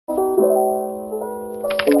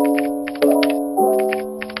What's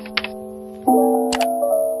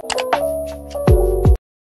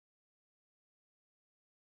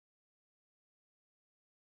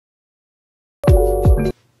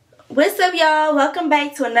up, y'all? Welcome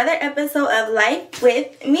back to another episode of Life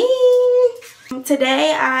with Me.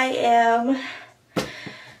 Today I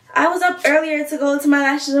was up earlier to go to my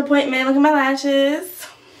lashes appointment. Look at my lashes.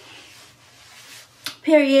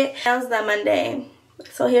 Period. Nails done Monday.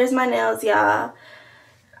 So here's my nails, y'all.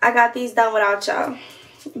 I got these done without y'all.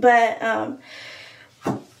 But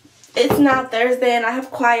it's now Thursday and I have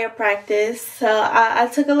choir practice. So I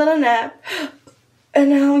took a little nap and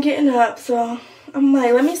now I'm getting up. So I'm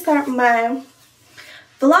like, let me start my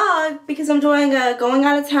vlog because I'm doing a going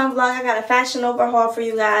out of town vlog. I got a fashion overhaul for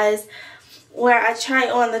you guys where I try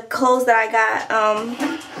on the clothes that I got.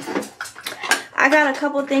 I got a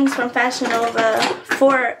couple things from fashionnova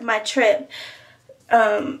for my trip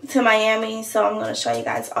to Miami, so I'm going to show you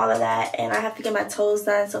guys all of that. And I have to get my toes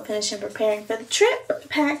done, so finishing preparing for the trip,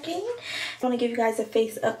 packing. I want to give you guys a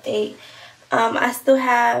face update. I still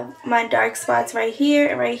have my dark spots right here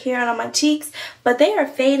and on my cheeks, but they are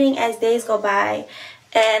fading as days go by.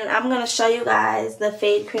 And I'm going to show you guys the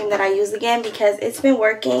fade cream that I use again because it's been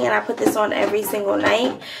working and I put this on every single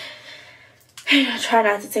night. I try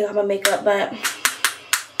not to take off my makeup, but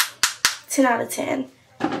 10 out of 10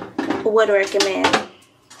 would recommend.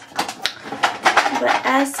 But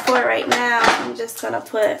as for right now, I'm just going to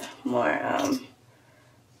put more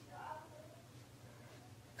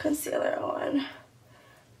concealer on,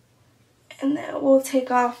 and then we'll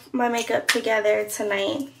take off my makeup together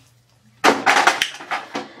tonight.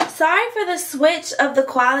 Sorry for the switch of the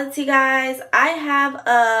quality, guys. I have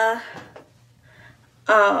a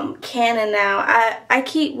Canon now.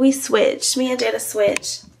 We switched. Me and Jada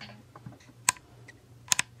switched.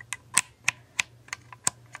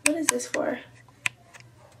 What is this for?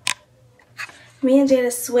 Me and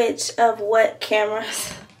Jada switched of what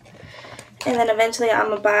cameras. And then eventually I'm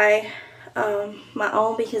going to buy my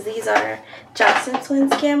own because these are Johnson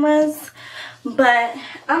Twins cameras. But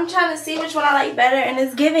I'm trying to see which one I like better. And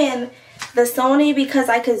it's giving the Sony because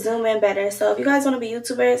I could zoom in better. So if you guys want to be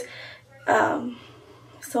YouTubers,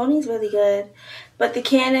 Sony's really good. But the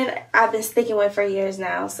Canon I've been sticking with for years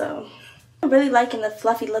now. So I'm really liking the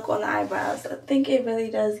fluffy look on the eyebrows. I think it really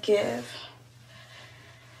does give.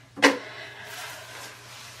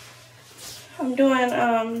 I'm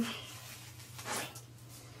doing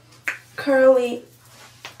curly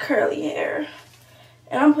hair,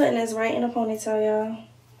 and I'm putting this right in a ponytail, y'all.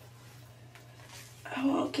 I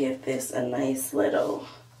want to give this a nice little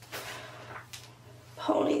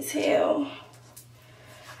ponytail.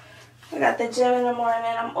 I got the gym in the morning.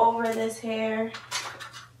 I'm over this hair.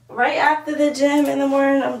 Right after the gym in the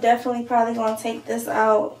morning, I'm definitely probably going to take this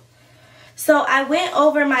out. So I went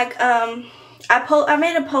over my I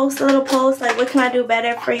made a little post like what can I do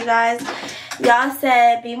better for you guys. Y'all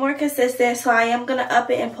said be more consistent, so I am gonna up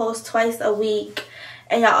it and post twice a week.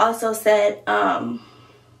 And y'all also said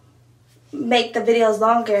make the videos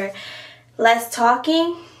longer, less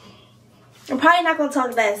talking. I'm probably not gonna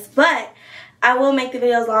talk less, but I will make the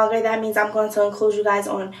videos longer. That means I'm going to include you guys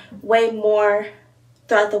on way more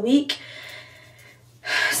throughout the week.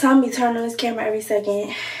 So I'm gonna be turning on this camera every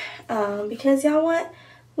second because y'all want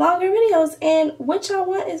longer videos, and what y'all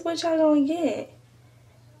want is what y'all gonna get.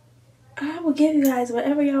 I will give you guys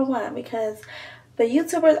whatever y'all want because the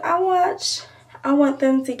YouTubers I watch, I want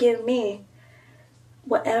them to give me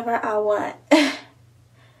whatever I want.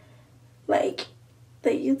 Like,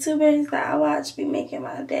 the YouTubers that I watch be making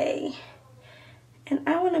my day, and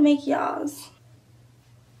I want to make y'all's.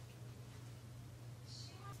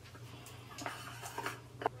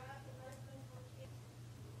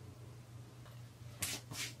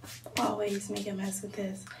 Always make a mess with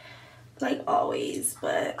this, like always,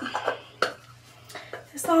 but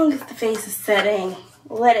as long as the face is setting,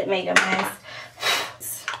 let it make a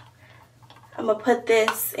mess. I'm gonna put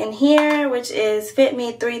this in here, which is Fit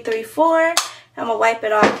Me 334. I'm gonna wipe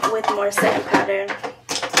it off with more setting powder.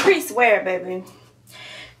 Crease wear, baby.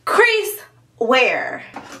 Crease wear.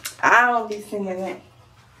 I don't be singing it.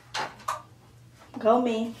 Go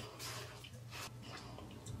me.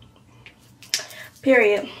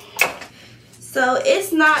 Period. So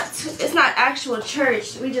it's not actual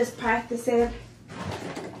church. We just practice it.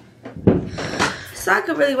 So I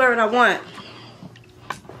could really wear what I want.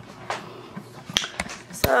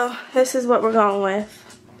 So this is what we're going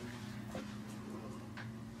with.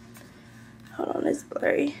 Hold on, it's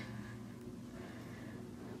blurry.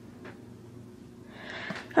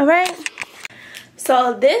 Alright.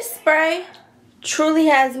 So this spray truly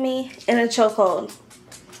has me in a chokehold.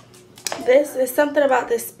 This is something about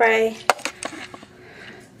this spray.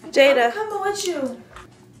 Jada. I'm coming with you.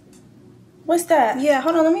 What's that? Yeah,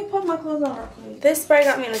 hold on. Let me put my clothes on real quick. This spray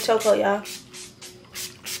got me in a chokehold, y'all.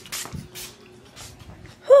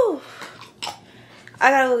 Whew.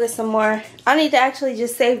 I gotta go get some more. I need to actually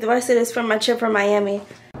just save the rest of this for my trip from Miami.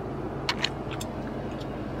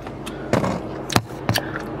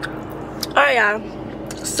 Alright, y'all.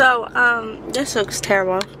 So, this looks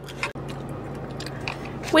terrible.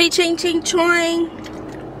 We ching ching choing.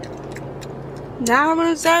 Now I'm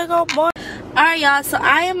gonna say go boy. Alright, y'all. So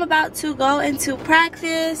I am about to go into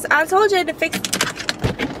practice. I told you to fix.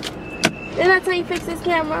 Didn't I tell you to fix this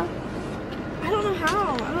camera? I don't know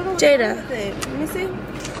how. I don't know. Jada. Let me see.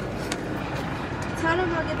 Tell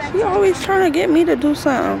them I'll get back. She always trying to get me to do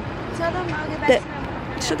something. Tell them I'll get back to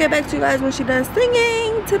them. She'll get back to you guys when she does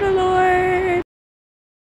singing to the Lord.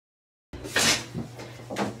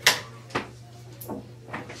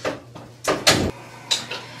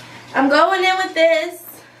 I'm going in with this.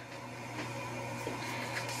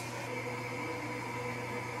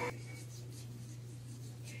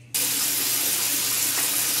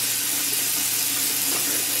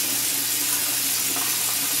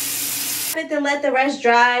 And let the rest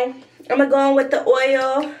dry. I'm gonna go in with the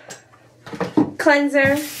oil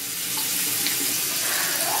cleanser.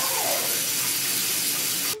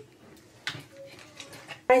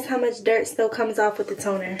 Guys, how much dirt still comes off with the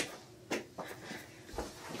toner.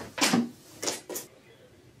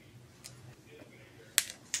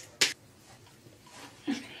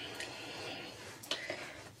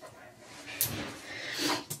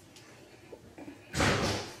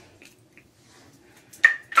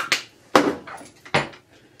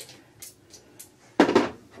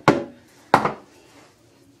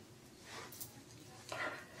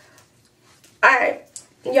 Alright,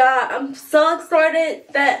 y'all, I'm so excited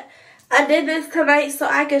that I did this tonight so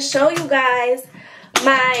I can show you guys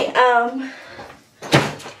my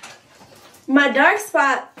my dark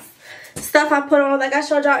spots stuff I put on. Like I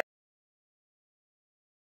showed y'all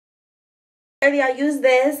earlier, I use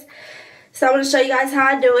this. So I'm going to show you guys how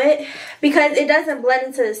I do it because it doesn't blend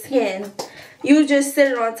into the skin. You just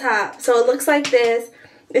sit it on top. So it looks like this.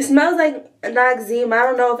 It smells like Noxzema. I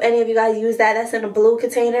don't know if any of you guys use that. That's in a blue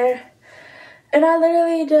container. And I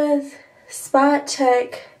literally just spot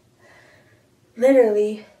check,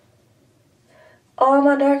 literally, all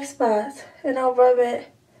my dark spots. And I'll rub it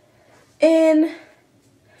in.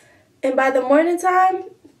 And by the morning time,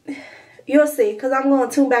 you'll see. Because I'm going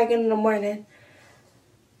to tune back in the morning.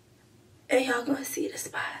 And y'all going to see the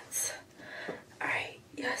spots. Alright,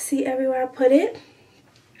 y'all see everywhere I put it.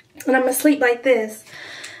 And I'm going to sleep like this.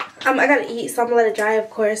 I got to eat, so I'm going to let it dry, of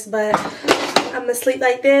course. But I'm going to sleep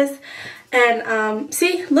like this. And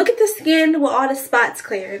see, look at the skin with all the spots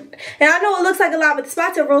cleared. And I know it looks like a lot, but the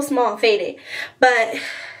spots are real small and faded. But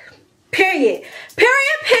period.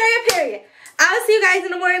 Period. I'll see you guys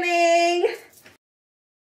in the morning.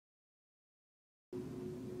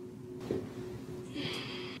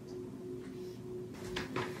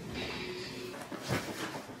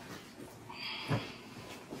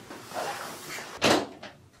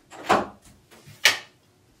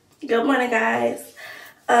 Good morning, guys.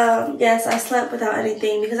 Yes, I slept without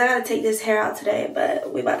anything because I gotta take this hair out today,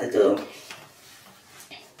 but we about to do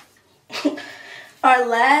our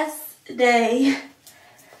last day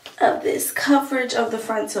of this coverage of the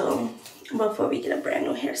frontal before we get a brand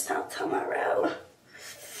new hairstyle tomorrow.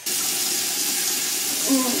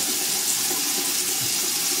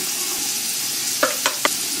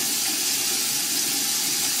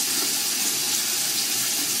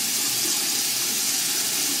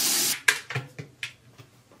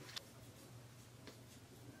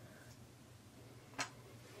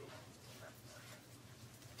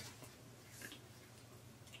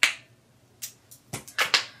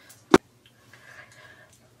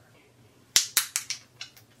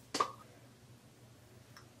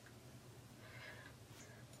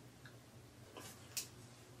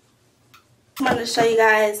 I'm going to show you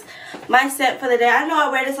guys my set for the day. I know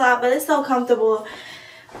I wear this a lot, but it's so comfortable.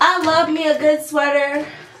 I love me a good sweater.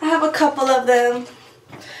 I have a couple of them.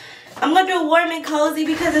 I'm going to do warm and cozy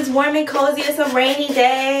because it's warm and cozy. It's a rainy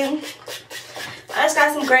day. I just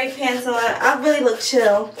got some gray pants on. I really look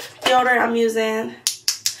chill. Deodorant I'm using.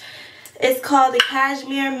 It's called the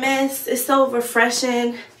Cashmere Mist. It's so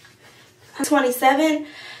refreshing. $27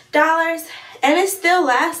 and it's still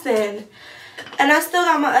lasting. And I still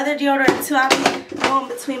got my other deodorant too. I'll be going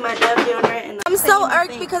between my Dove deodorant and I'm so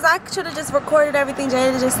irked because I should have just recorded everything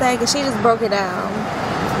Jada just said because she just broke it down.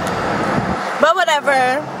 But whatever.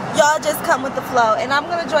 Y'all just come with the flow. And I'm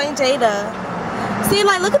going to join Jada. See,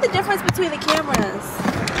 like, look at the difference between the cameras.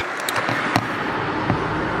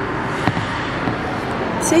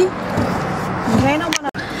 See?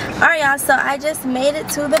 Alright, y'all, so I just made it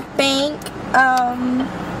to the bank.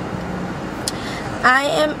 I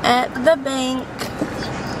am at the bank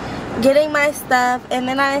getting my stuff, and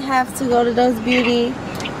then I have to go to Those Beauty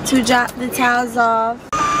to drop the towels off.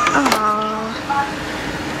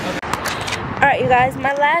 Alright, you guys,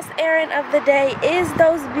 my last errand of the day is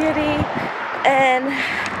Those Beauty, and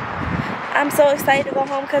I'm so excited to go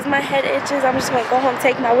home because my head itches. I'm just going to go home,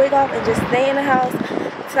 take my wig off, and just stay in the house.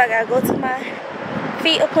 So I got to go to my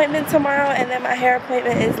feet appointment tomorrow, and then my hair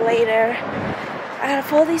appointment is later. I got to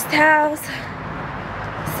fold these towels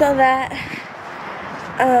so that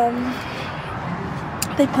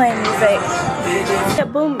they play music. Yeah,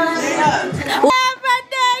 boom.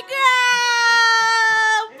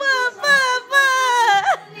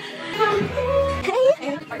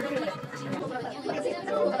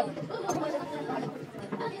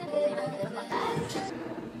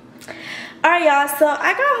 Alright, y'all, so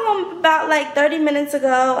I got home about like 30 minutes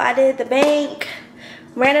ago. I did the bank,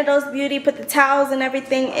 ran to Those Beauty, put the towels and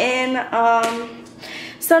everything in.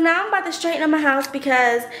 So now I'm about to straighten up my house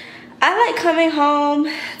because I like coming home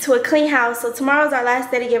to a clean house. So tomorrow's our last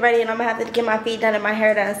day to get ready, and I'm gonna have to get my feet done and my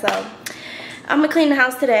hair done. So I'm gonna clean the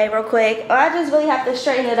house today real quick. I just really have to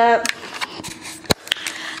straighten it up.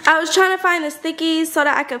 I was trying to find the stickies so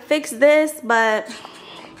that I could fix this, but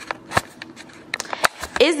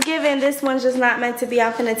it's given this one's just not meant to be.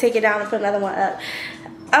 I'm gonna take it down and put another one up.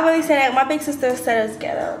 I really say that. My big sister said it's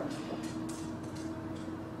ghetto,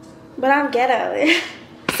 but I'm ghetto.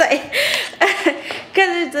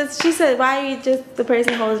 Because she said, why are you just the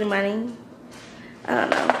person who holds your money? I don't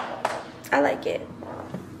know. I like it.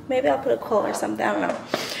 Maybe I'll put a quote or something. I don't know.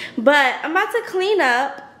 But I'm about to clean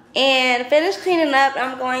up and finish cleaning up.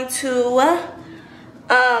 I'm going to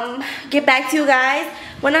get back to you guys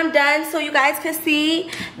when I'm done so you guys can see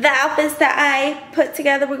the outfits that I put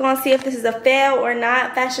together. We're going to see if this is a fail or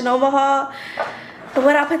not. fashionnova haul. But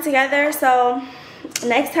what I put together. So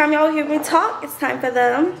next time y'all hear me talk, it's time for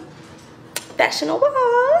the fashionnova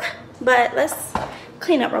haul. But let's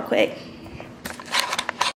clean up real quick.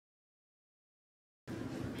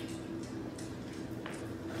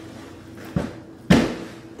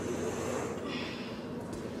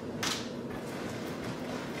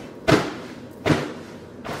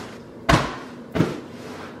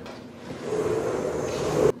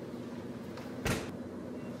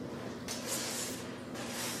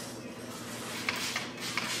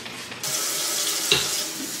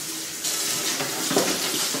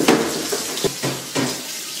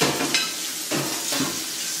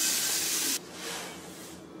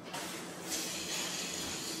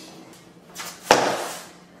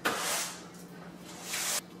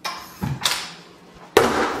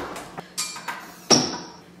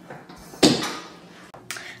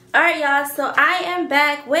 Alright, y'all, so I am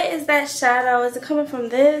back. What is that shadow? Is it coming from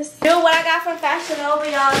this? You know what I got from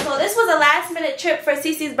fashionnova, y'all? So this was a last minute trip for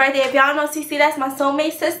Cece's birthday. If y'all know Cece, that's my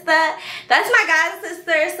soulmate sister. That's my god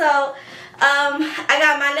sister. So I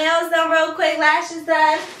got my nails done real quick, lashes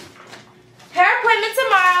done, hair appointment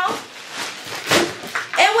tomorrow,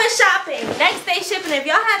 and went shopping. Next day shipping. If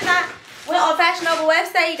y'all have not went on fashionnova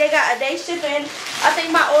website, they got a day shipping. I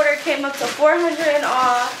think my order came up to $400 and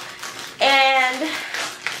all, and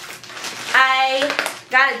I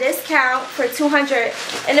got a discount for $200,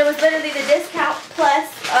 and it was literally the discount plus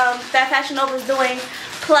that fashionnova was doing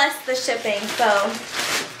plus the shipping. So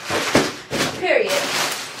period.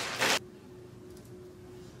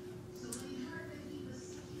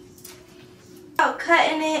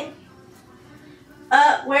 Cutting it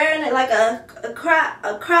up, wearing it like a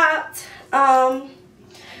cropped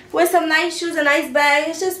with some nice shoes, a nice bag.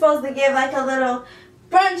 It's just supposed to give like a little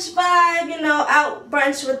brunch vibe, you know, out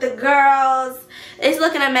brunch with the girls. It's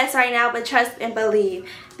looking a mess right now, but trust and believe,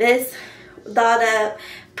 this dolled up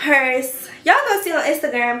purse, y'all gonna see on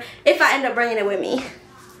Instagram if I end up bringing it with me.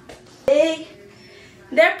 Big.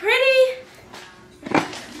 They're pretty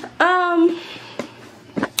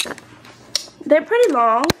they're pretty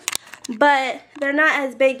long, but they're not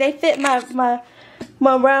as big. They fit my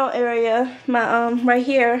round area, my right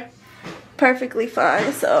here, perfectly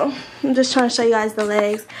fine. So I'm just trying to show you guys the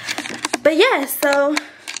legs. But yeah, so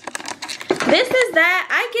this is that.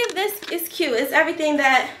 I give this, it's cute. It's everything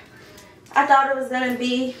that I thought it was gonna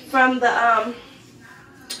be from the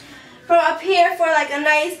from up here for like a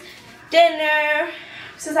nice dinner.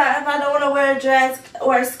 Since if I don't want to wear a dress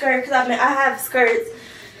or a skirt, because I have skirts,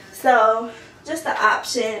 so just the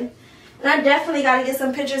option. And I definitely got to get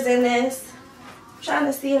some pictures in this. I'm trying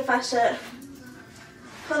to see if I should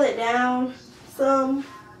pull it down some.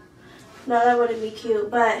 No, that wouldn't be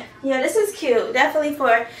cute. But yeah, this is cute. Definitely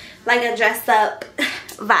for like a dress up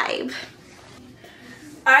vibe.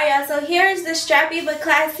 Alright, y'all, so here's the strappy but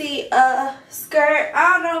classy skirt.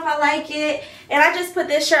 I don't know if I like it, and I just put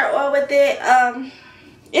this shirt on with it.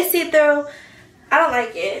 It's see-through. I don't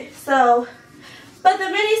like it, so, but the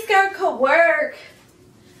mini skirt could work.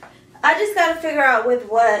 I just gotta figure out with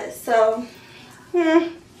what, so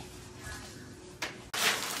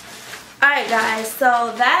alright guys,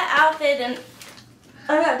 so that outfit, and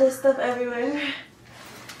I got this stuff everywhere.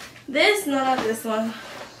 This, no, not this one.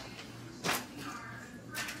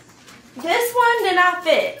 This one did not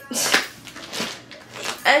fit.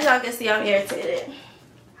 As y'all can see, I'm irritated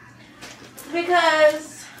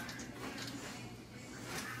because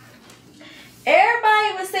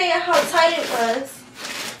everybody was saying how tight it was.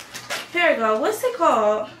 Here we go. What's it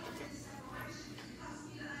called?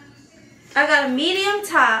 I got a medium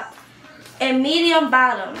top and medium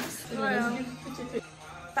bottoms.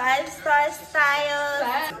 5-star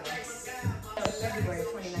style. February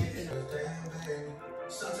 2019.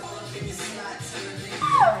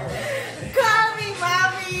 Call me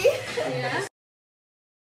mommy. Yeah.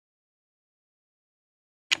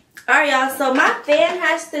 Alright y'all, so my fan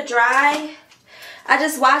has to dry. I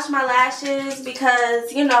just washed my lashes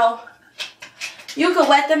because, you know, you could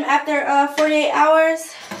wet them after 48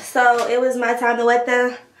 hours. So it was my time to wet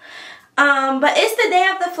them. But it's the day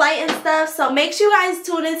of the flight and stuff, so make sure you guys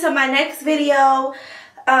tune into my next video,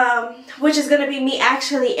 which is going to be me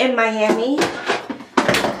actually in Miami.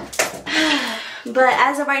 But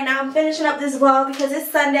as of right now, I'm finishing up this vlog because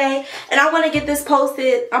it's Sunday and I want to get this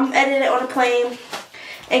posted. I'm editing it on a plane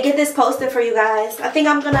and get this posted for you guys. I think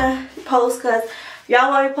I'm going to post because y'all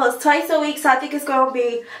want me to post twice a week, so I think it's going to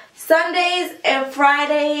be Sundays and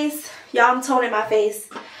Fridays. Y'all, I'm toning my face.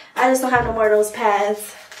 I just don't have no more of those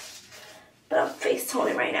pads. But I'm face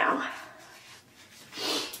toning right now.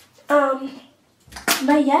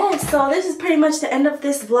 But yeah, so this is pretty much the end of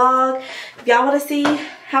this vlog. If y'all want to see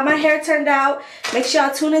how my hair turned out, make sure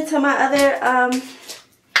y'all tune into my other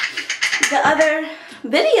the other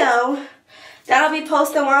video that I'll be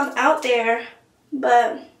posting while I'm out there.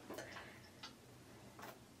 But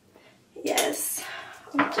yes,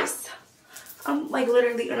 I'm like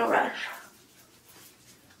literally in a rush.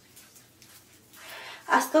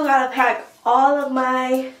 I still gotta pack all of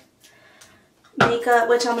my makeup,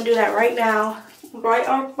 which I'm gonna do that right now. Right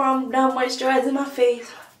after I'm done moisturizing my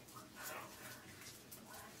face.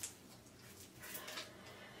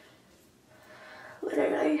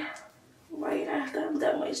 Literally, right after I'm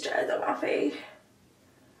done moisturizing my face.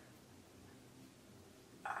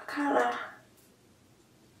 I kinda...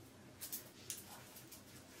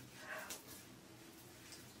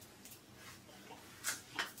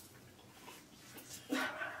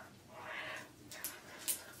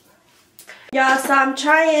 Y'all, so I'm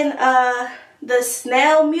trying the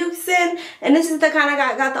snail mucin, and this is the kind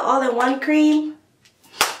I got the all-in-one cream.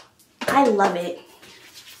 I love it.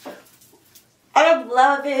 I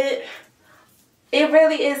love it. It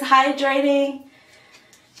really is hydrating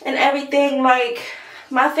and everything. Like,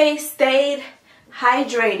 my face stayed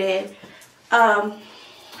hydrated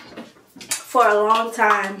for a long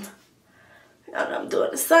time. And I'm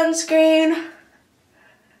doing the sunscreen.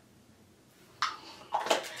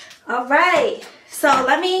 Alright, so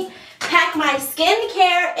let me pack my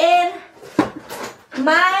skincare in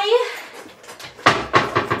my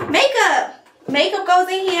makeup. Makeup goes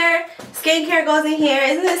in here, skincare goes in here.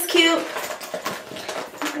 Isn't this cute?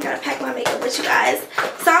 I gotta pack my makeup with you guys.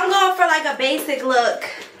 So I'm going for like a basic look.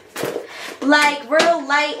 Like real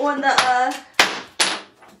light on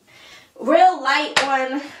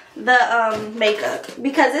the makeup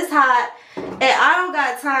because it's hot and I don't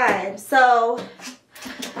got time. So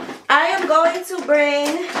I am going to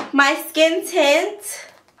bring my skin tint,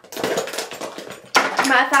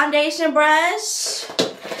 my foundation brush.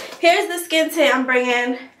 Here's the skin tint I'm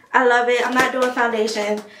bringing. I love it. I'm not doing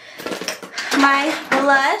foundation. My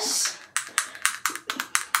blush.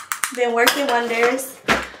 Been working wonders.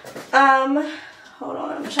 Hold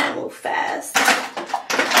on. I'm trying to move fast.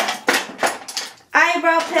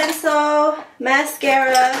 Eyebrow pencil,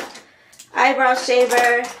 mascara, eyebrow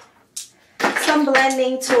shaver, some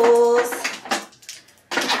blending tools.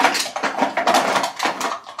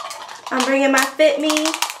 I'm bringing my Fit Me.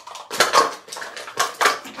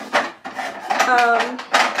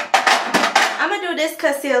 I'm gonna do this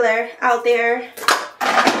concealer out there.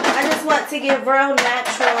 I just want to get real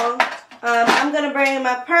natural. I'm gonna bring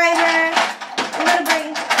my primer. I'm gonna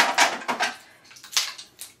bring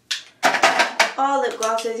all lip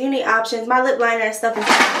glosses. You need options. My lip liner and stuff is in the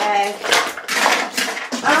bag.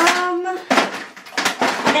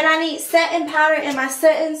 And I need setting powder and my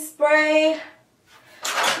setting spray.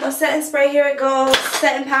 My setting spray, here it goes.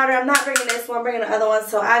 Setting powder. I'm not bringing this one, I'm bringing the other one,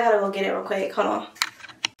 so I gotta go get it real quick. Hold on.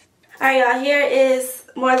 Alright, y'all, here is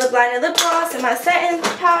more lip liner, lip gloss, and my setting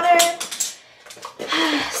powder.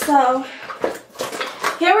 So,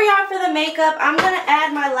 here we are for the makeup. I'm gonna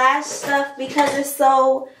add my lash stuff because there's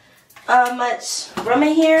so much room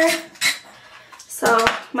in here. So,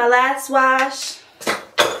 my lash wash,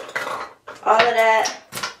 all of that,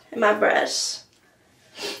 and my brush.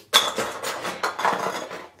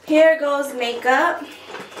 Here goes makeup.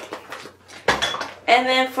 And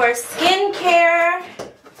then for skincare,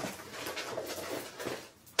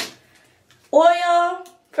 oil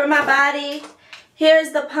for my body.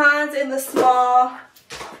 Here's the Pond's in the small.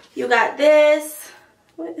 You got this.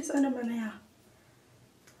 What is under my nail?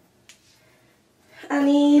 I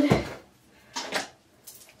need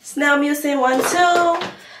Snail Mucin 1, 2.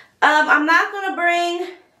 I'm not gonna bring.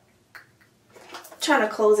 I'm trying to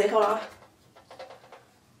close it. Hold on.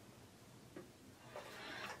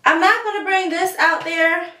 I'm not going to bring this out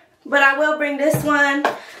there, but I will bring this one.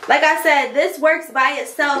 Like I said, this works by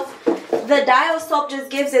itself. The Dial soap just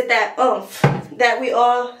gives it that oomph that we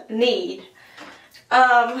all need.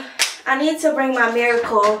 I need to bring my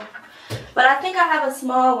Miracle, but I think I have a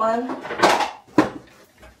small one.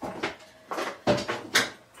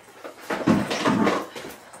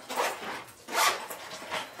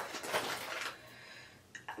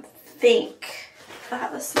 I think I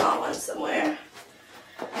have a small one somewhere.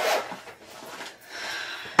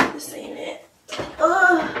 This ain't it.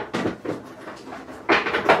 Ugh.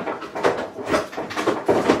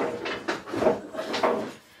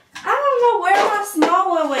 I don't know where my small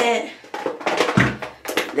one went.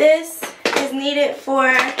 This is needed for,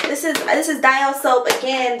 this is Dial soap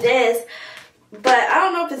again, this. But I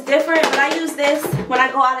don't know if it's different, but I use this when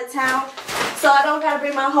I go out of town. So I don't gotta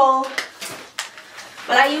bring my whole,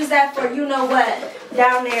 but I use that for you know what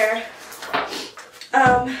down there.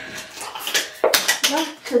 Y'all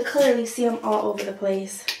could clearly see them all over the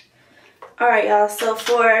place. Alright, y'all. So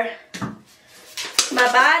for my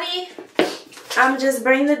body, I'm just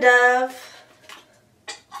bringing the Dove.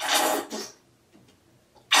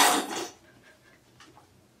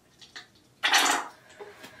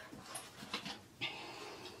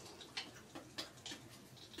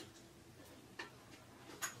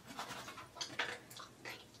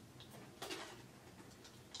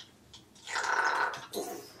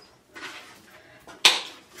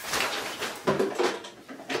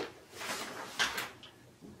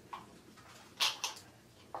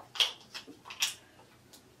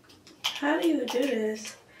 How do you do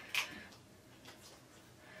this?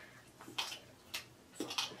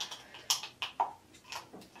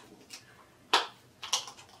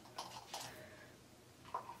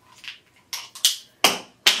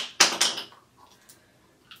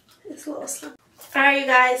 It's a little slow. Alright, you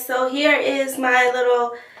guys, so here is my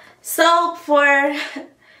little soap for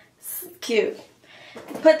cute.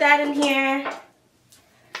 Put that in here.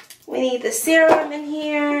 We need the serum in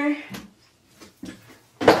here.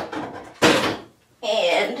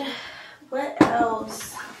 And what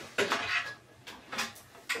else?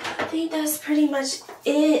 I think that's pretty much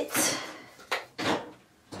it.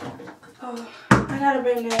 Oh, I gotta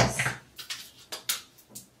bring this.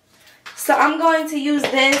 So I'm going to use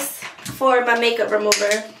this for my makeup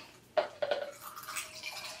remover.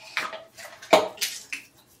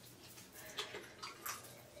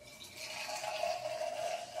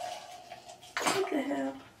 What the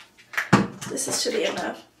hell? This should be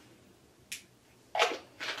enough.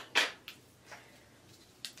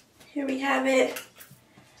 Here we have it.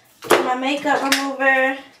 My makeup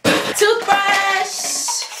remover. Toothbrush.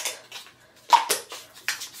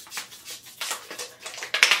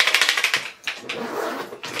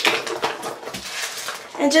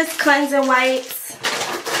 And just cleansing wipes.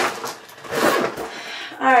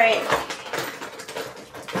 Alright.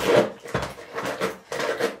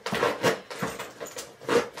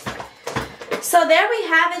 So there we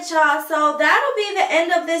have it, y'all. So that'll be the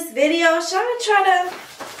end of this video. Should I try to...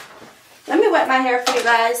 Let me wet my hair for you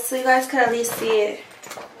guys so you guys can at least see it.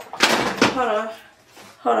 Hold on.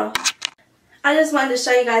 Hold on. I just wanted to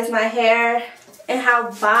show you guys my hair and how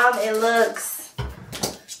bomb it looks.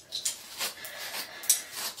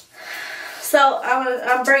 So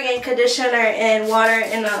I'm bringing conditioner and water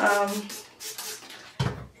in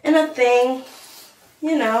a thing,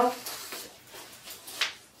 you know.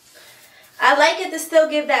 I like it to still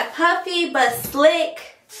give that puffy but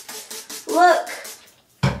slick look.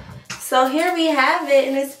 So here we have it,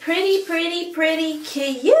 and it's pretty, pretty, pretty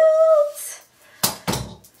cute.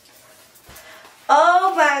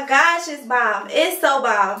 Oh my gosh, it's bomb. It's so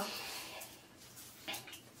bomb.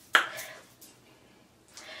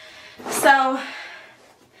 So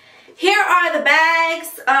here are the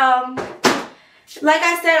bags. Like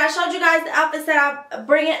I said, I showed you guys the outfits that I'm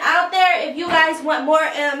bringing out there. If you guys want more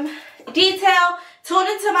detail, tune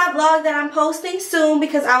into my vlog that I'm posting soon,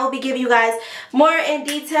 because I will be giving you guys more in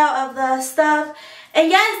detail of the stuff. And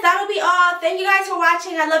yes, that'll be all. Thank you guys for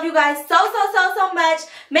watching. I love you guys so much.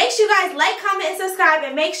 Make sure you guys like, comment, and subscribe.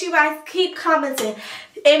 And make sure you guys keep commenting.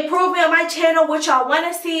 Improvement on my channel, what y'all want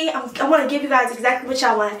to see. I want to give you guys exactly what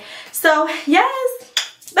y'all want. So, yes.